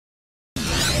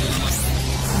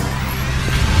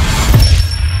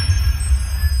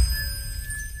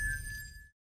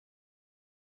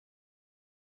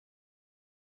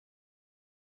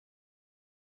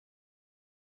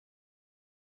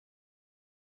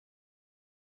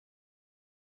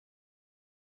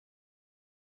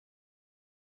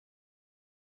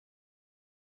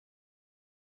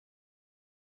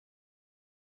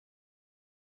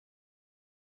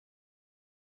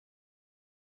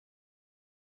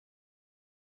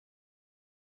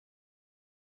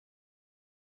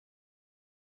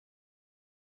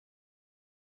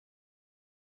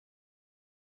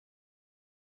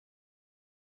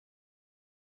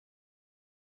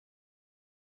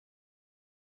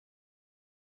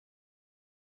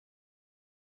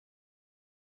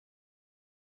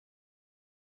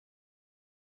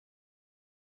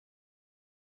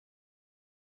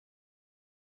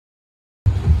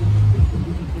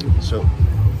So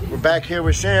we're back here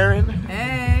with Sharon.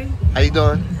 Hey. How you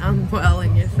doing? I'm well,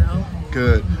 and yourself?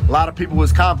 Good. A lot of people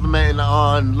was complimenting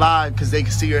on live because they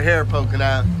could see your hair poking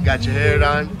out. Got your hair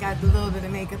done? Got a little bit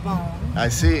of makeup on. I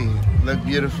see. Look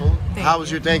beautiful. How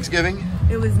was your Thanksgiving?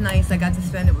 It was nice. I got to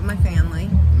spend it with my family.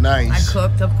 Nice. I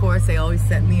cooked, of course. They always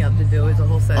set me up to do it. It's a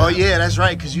whole setup. Oh yeah, that's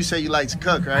right, because you say you like to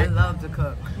cook, right? I love to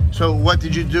cook. So what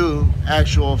did you do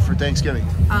actual for Thanksgiving?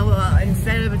 Well,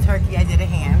 instead of a turkey, I did a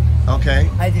ham. Okay.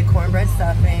 I did cornbread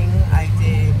stuffing. I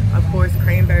did, of course,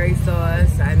 cranberry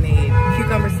sauce. I made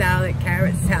cucumber salad,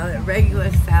 carrot salad,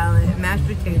 regular salad, mashed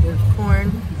potatoes,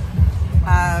 corn,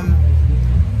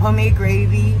 homemade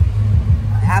gravy,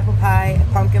 apple pie,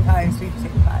 pumpkin pie, and sweet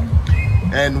potato pie.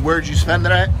 And where'd you spend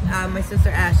it at? My sister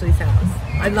Ashley's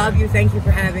house. I love you. Thank you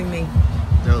for having me.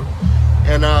 Dope.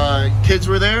 And kids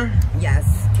were there?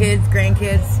 Yes. Kids,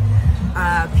 grandkids.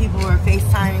 People were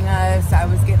FaceTiming us. I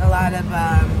was getting a lot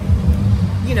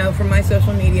of, you know, from my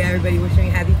social media, everybody wishing me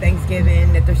happy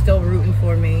Thanksgiving, that they're still rooting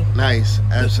for me. Nice.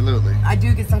 Absolutely. I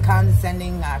do get some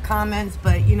condescending comments,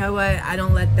 but you know what? I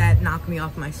don't let that knock me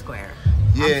off my square.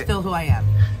 Yeah. I'm still who I am.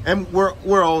 And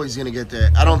we're always going to get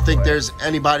that. I don't think there's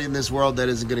anybody in this world that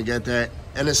isn't going to get that.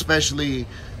 And especially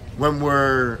when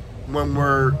we're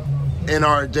in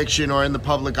our addiction or in the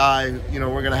public eye, you know,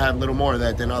 we're going to have a little more of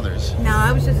that than others. Now,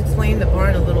 I was just explaining to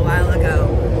Barn a little while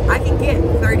ago. I can get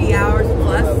 30 hours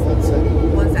plus.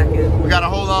 1 second. We got to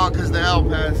hold on because the L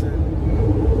passing.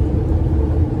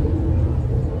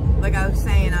 Like I was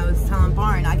saying, I was telling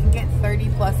Barn, I can get 30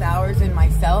 plus hours in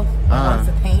myself. Once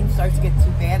the pain starts to get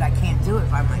too bad, I can't do it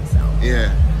by myself.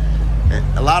 Yeah. And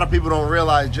a lot of people don't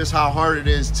realize just how hard it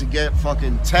is to get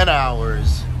fucking 10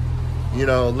 hours, you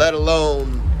know, let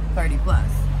alone 30 plus.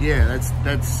 Yeah,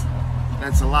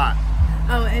 that's a lot.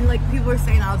 Oh, and like people were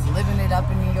saying I was living it up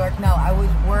in New York. No, I was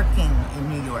working in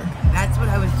New York. That's what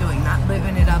I was doing, not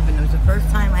living it up. And it was the first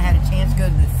time I had a chance to go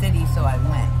to the city, so I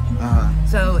went.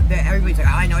 So everybody's like,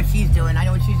 oh, I know what she's doing. I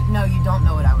know what she's... No, you don't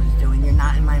know what I was doing. You're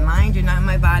not in my mind. You're not in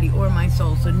my body or my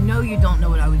soul. So no, you don't know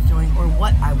what I was doing or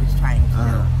what I was trying to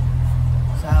do.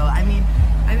 So, I mean,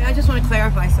 I just want to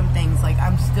clarify some things. Like,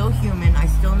 I'm still human. I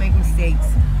still make mistakes.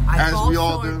 As we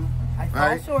all do. I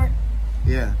fall short.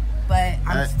 Yeah. But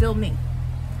I'm still me.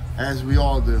 As we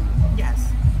all do.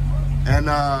 Yes. And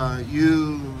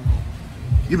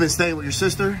you've been staying with your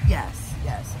sister? Yes.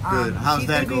 Good. How's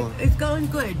that going? It's going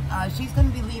good. She's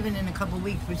going to be leaving in a couple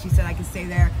weeks, but she said I could stay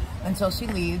there until she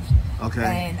leaves.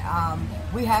 Okay. And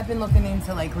we have been looking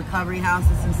into like recovery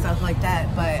houses and stuff like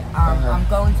that, but I'm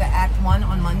going to Act 1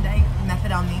 on Monday,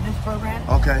 methadone maintenance program.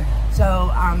 Okay.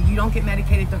 So you don't get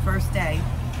medicated the first day,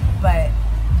 but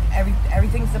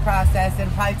everything's the process.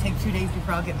 It'll probably take 2 days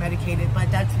before I'll get medicated,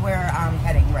 but that's where I'm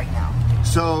heading right now.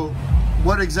 So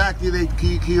what exactly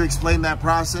can you explain that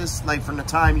process, like from the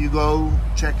time you go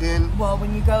check in? Well,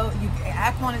 when you go,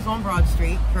 Act 1 is on Broad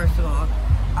Street, first of all.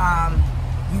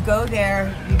 You go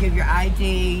there, you give your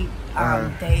ID,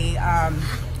 they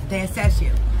assess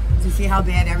you to see how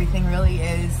bad everything really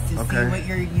is, to see what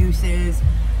your use is.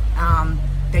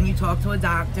 Then you talk to a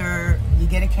doctor, you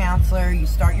get a counselor, you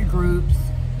start your groups.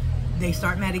 They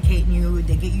start medicating you.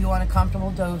 They get you on a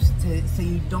comfortable dose so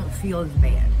you don't feel as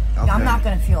bad. Okay. Now, I'm not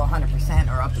going to feel 100%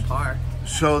 or up to par.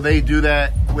 So they do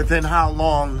that within how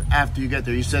long after you get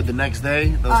there? You said the next day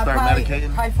they'll start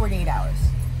medicating? Probably 48 hours.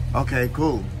 Okay,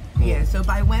 cool. Yeah, so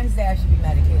by Wednesday I should be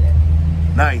medicated.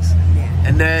 Nice. Yeah.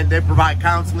 And then they provide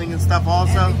counseling and stuff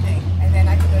also? Everything. And then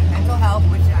I can go to mental health,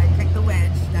 which I picked the wedge.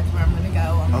 That's where I'm going to go.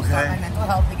 I'm going to start my mental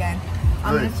health again.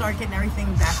 I'm going to start getting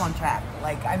everything back on track.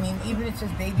 Like, I mean, even if it's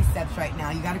just baby steps right now.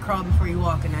 You got to crawl before you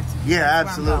walk, and that's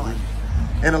absolutely.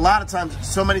 And a lot of times,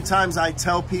 so many times I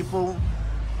tell people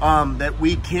that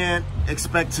we can't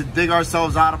expect to dig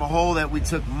ourselves out of a hole that we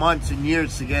took months and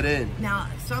years to get in. Now,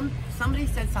 somebody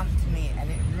said something to me, and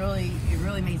it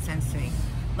really made sense to me.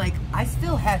 Like, I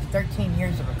still have 13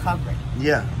 years of recovery.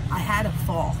 Yeah. I had a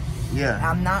fall. Yeah.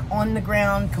 I'm not on the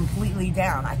ground completely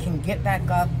down. I can get back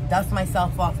up, dust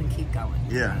myself off, and keep going.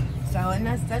 Yeah. So, and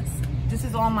this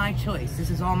is all my choice. This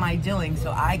is all my doing,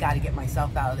 so I got to get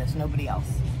myself out of this, nobody else.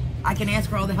 I can ask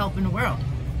for all the help in the world,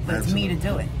 but it's me to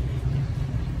do it.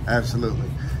 Absolutely.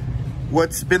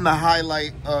 What's been the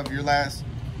highlight of your last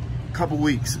couple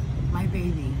weeks? My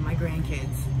baby, my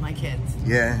grandkids, my kids.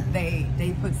 Yeah.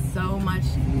 They put so much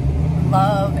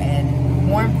love and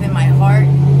warmth in my heart.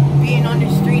 Being on the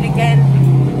street again,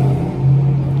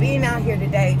 being out here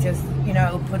today just, you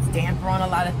know, puts damper on a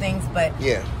lot of things, but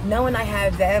knowing I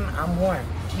have them, I'm warm,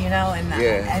 you know, and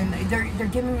they're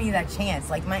giving me that chance.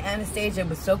 Like, my Anastasia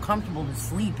was so comfortable to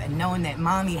sleep and knowing that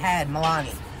mommy had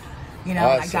Milani. You know,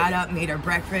 I got up, made her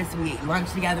breakfast, we ate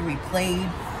lunch together, we played.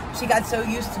 she got so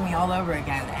used to me all over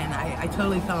again, and I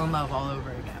totally fell in love all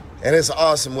over again. And it's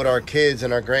awesome with our kids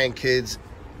and our grandkids.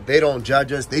 They don't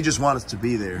judge us. They just want us to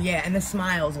be there. Yeah, and the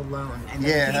smiles alone, and the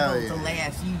giggles, the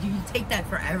laughs. You take that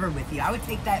forever with you. I would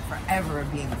take that forever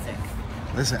of being sick.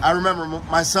 Listen, I remember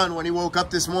my son, when he woke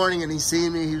up this morning and he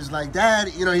seen me, he was like,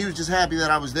 Dad, you know, he was just happy that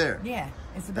I was there. Yeah,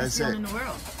 it's the best feeling in the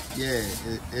world. Yeah,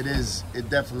 it is. It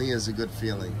definitely is a good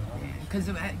feeling. Because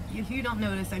if you don't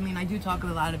notice, I mean, I do talk a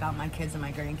lot about my kids and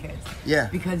my grandkids. Yeah.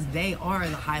 Because they are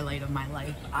the highlight of my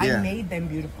life. I made them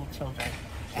beautiful children.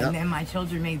 And then my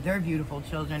children made their beautiful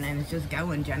children, and it's just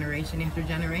going generation after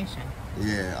generation.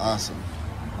 Yeah, awesome.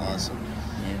 Awesome.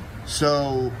 Yeah.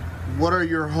 So, what are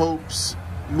your hopes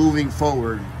moving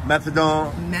forward?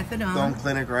 Methadone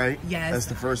clinic, right? Yes. That's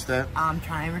the first step.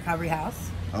 Trying recovery house.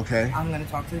 Okay. I'm going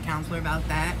to talk to the counselor about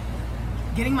that.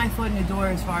 Getting my foot in the door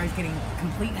as far as getting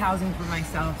complete housing for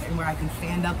myself, and where I can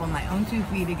stand up on my own 2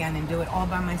 feet again and do it all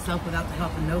by myself without the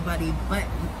help of nobody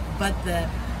but the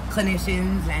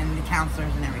clinicians and the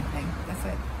counselors and everything. That's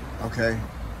it. Okay.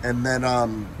 And then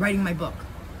writing my book.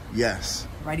 Yes.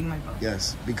 Writing my book.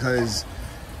 Yes, because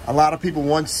a lot of people,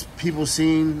 once people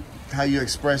seen how you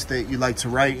expressed that you like to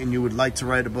write and you would like to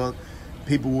write a book,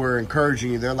 people were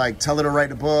encouraging you. They're like, tell her to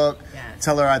write a book. Yes.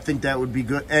 Tell her I think that would be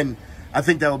good. And I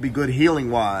think that would be good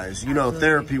healing-wise, you know,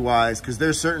 therapy-wise, because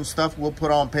there's certain stuff we'll put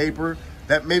on paper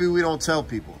that maybe we don't tell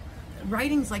people.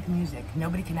 Writing's like music.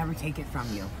 Nobody can ever take it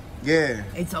from you. Yeah.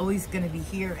 It's always going to be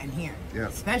here and here. Yeah.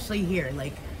 Especially here.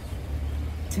 Like,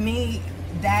 to me,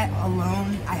 that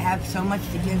alone, I have so much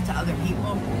to give to other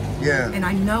people. Yeah. And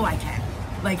I know I can.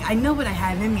 Like, I know what I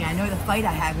have in me. I know the fight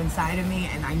I have inside of me,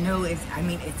 and I know it's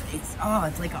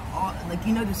like like,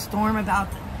 you know, the storm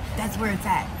that's where it's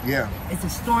at. Yeah. It's a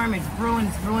storm, it's brewing,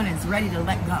 and it's ready to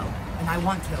let go. And I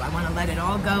want to let it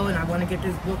all go, and I want to get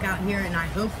this book out here, and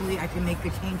hopefully I can make a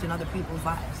change in other people's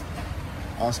lives.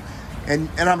 Awesome. And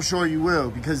I'm sure you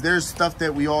will, because there's stuff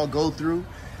that we all go through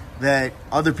that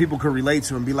other people could relate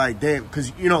to and be like, damn,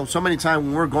 because, you know, so many times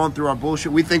when we're going through our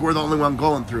bullshit, we think we're the only one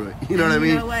going through it. You know what I mean?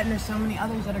 You know what? And there's so many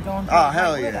others that are going through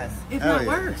it with us, if not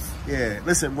worse. Yeah.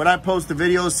 Listen, when I post the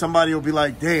videos, somebody will be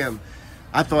like, damn,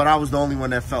 I thought I was the only one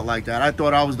that felt like that. I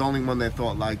thought I was the only one that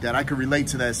thought like that. I could relate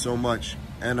to that so much.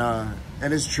 And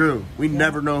it's true. We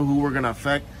never know who we're going to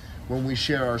affect when we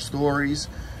share our stories.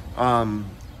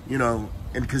 You know,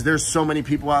 and because there's so many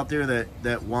people out there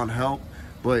that want help,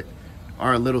 but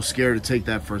are a little scared to take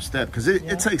that first step, because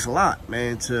it takes a lot,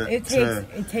 man. It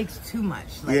takes too much.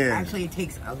 Like, actually, it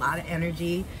takes a lot of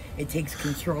energy. It takes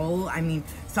control. I mean,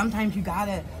 sometimes you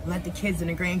gotta let the kids and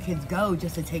the grandkids go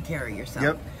just to take care of yourself.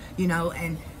 Yep. You know,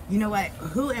 and you know what?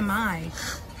 Who am I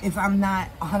if I'm not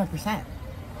 100%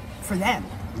 for them?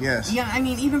 Yes. Yeah, I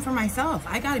mean, even for myself,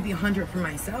 I got to be 100 for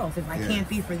myself. If I can't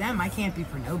be for them, I can't be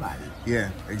for nobody. Yeah,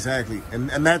 exactly. And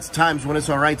that's times when it's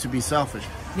all right to be selfish.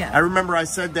 Yeah. I remember I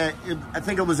said that, I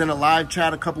think it was in a live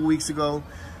chat a couple weeks ago,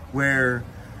 where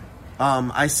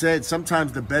I said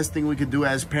sometimes the best thing we could do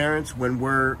as parents when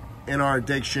we're in our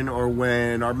addiction or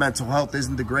when our mental health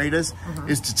isn't the greatest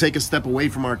is to take a step away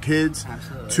from our kids.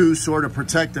 Absolutely. To sort of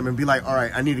protect them and be like, all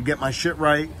right, I need to get my shit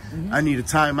right. I need a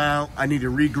timeout. I need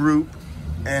to regroup.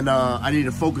 And I need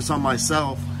to focus on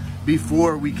myself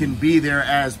before we can be there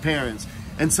as parents.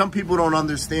 And some people don't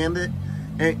understand it.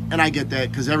 And I get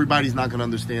that, because everybody's not going to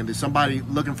understand it. Somebody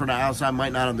looking from the outside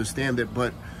might not understand it.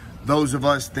 But those of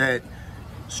us that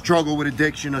struggle with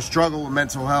addiction or struggle with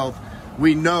mental health,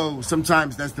 we know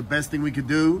sometimes that's the best thing we could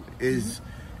do is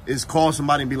call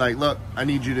somebody and be like, look, I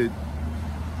need you to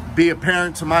be a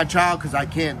parent to my child, because I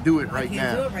can't do it right now. I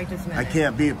can't do it right this minute. I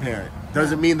can't be a parent.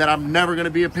 Doesn't mean that I'm never going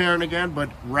to be a parent again, but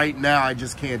right now I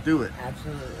just can't do it.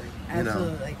 Absolutely.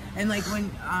 Absolutely. You know? And like when,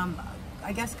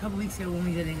 I guess a couple weeks ago when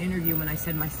we did an interview, when I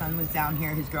said my son was down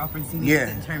here, his girlfriend seen me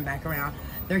didn't turn back around,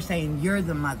 they're saying, you're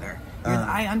the mother.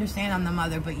 I understand I'm the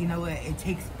mother, but you know what? It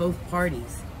takes both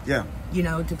parties. Yeah. You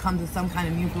know, to come to some kind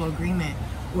of mutual agreement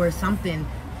or something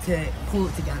to pull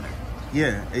it together.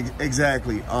 Yeah,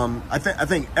 exactly. I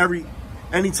think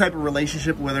any type of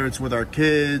relationship, whether it's with our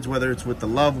kids, whether it's with the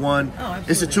loved one,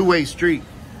 it's a two-way street.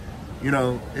 You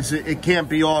know, it can't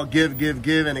be all give,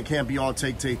 and it can't be all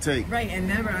take. Right, and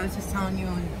never. I was just telling you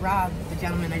and Rob, the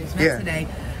gentleman I just met today,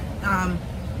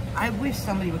 I wish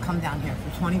somebody would come down here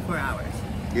for 24 hours.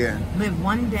 Yeah. Live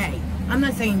one day. I'm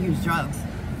not saying use drugs.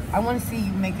 I want to see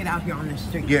you make it out here on the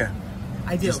street. Yeah.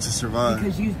 I do. Just to survive.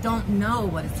 Because you don't know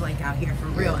what it's like out here for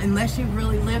real. Unless you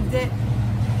really lived it,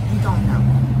 you don't know.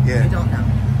 Yeah. You don't know.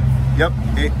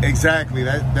 Yep, exactly.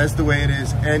 That's the way it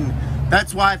is. And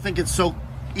that's why I think it's so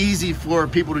easy for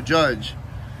people to judge,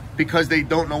 because they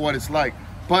don't know what it's like.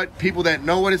 But people that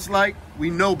know what it's like, we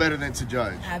know better than to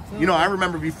judge. Absolutely. You know, I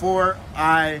remember before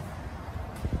I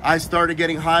started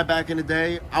getting high back in the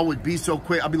day, I would be so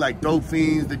quick. I'd be like, dope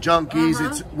fiends, the junkies,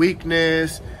 it's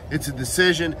weakness, it's a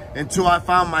decision. Until I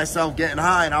found myself getting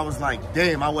high, and I was like,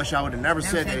 damn, I wish I would have never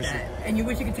said that shit. And you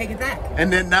wish you could take it back.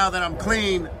 And then now that I'm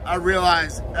clean, I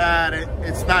realize that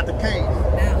it's not the case.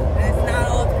 No, and it's not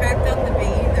all it's cracked up to be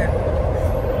either.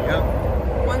 Yep.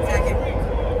 1 second.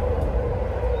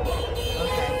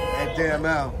 That damn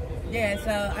out. Yeah,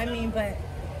 so, I mean, but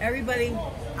everybody,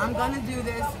 I'm going to do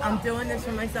this. I'm doing this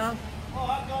for myself.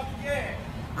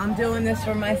 I'm doing this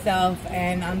for myself,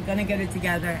 and I'm going to get it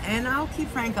together. And I'll keep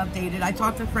Frank updated. I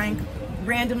talk to Frank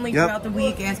randomly throughout the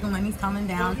week, ask him when he's coming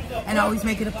down, and I always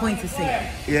make it a point to see him.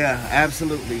 Yeah,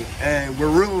 absolutely. And we're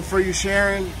rooting for you,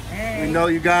 Sharon. Hey. We know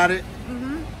you got it.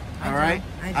 All right.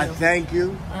 I thank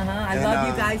you. I love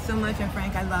you guys so much, and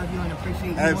Frank, I love you and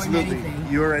appreciate you absolutely. More than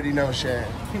anything. You already know,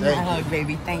 Sharon. Give me a hug,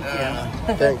 baby. Thank you.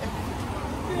 Thank you.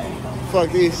 Fuck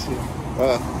this shit. Yo,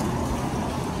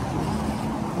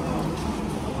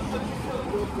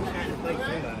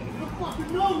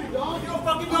 come on.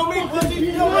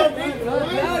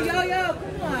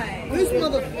 This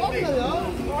motherfucker, y'all.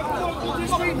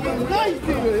 Just straight nice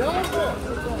people, y'all.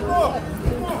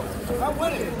 I'm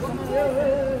with it.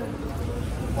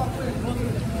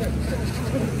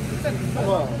 Come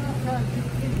on.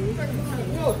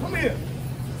 Yo, come here.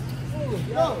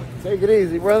 Yo. Take it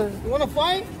easy, brother. You wanna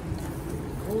fight?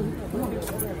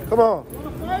 Come on. You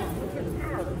wanna fight?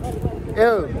 Yo.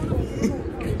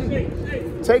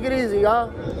 Take it easy,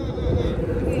 y'all.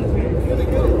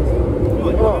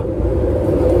 Come on.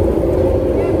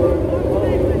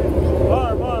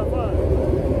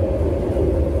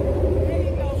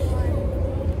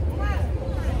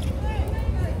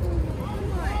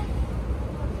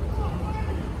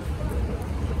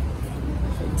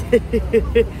 Fine.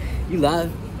 You love?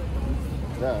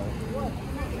 No.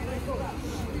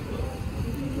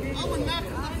 I would knock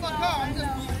him the fuck out. I'm just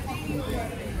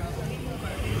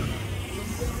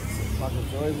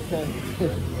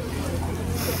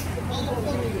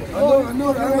I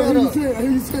know that. I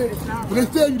hear you say it. But they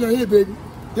tell you that here, baby.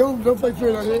 Don't play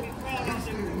fair out here.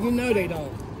 You know they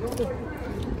don't.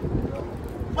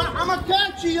 Well, I'm a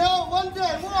catch you, yo. One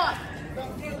day, what?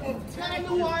 Tell you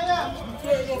who I am.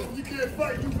 You can't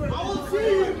fight. I will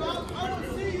see you, bro. I will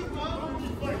see you, bro.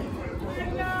 I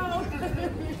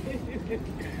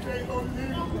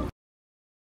know.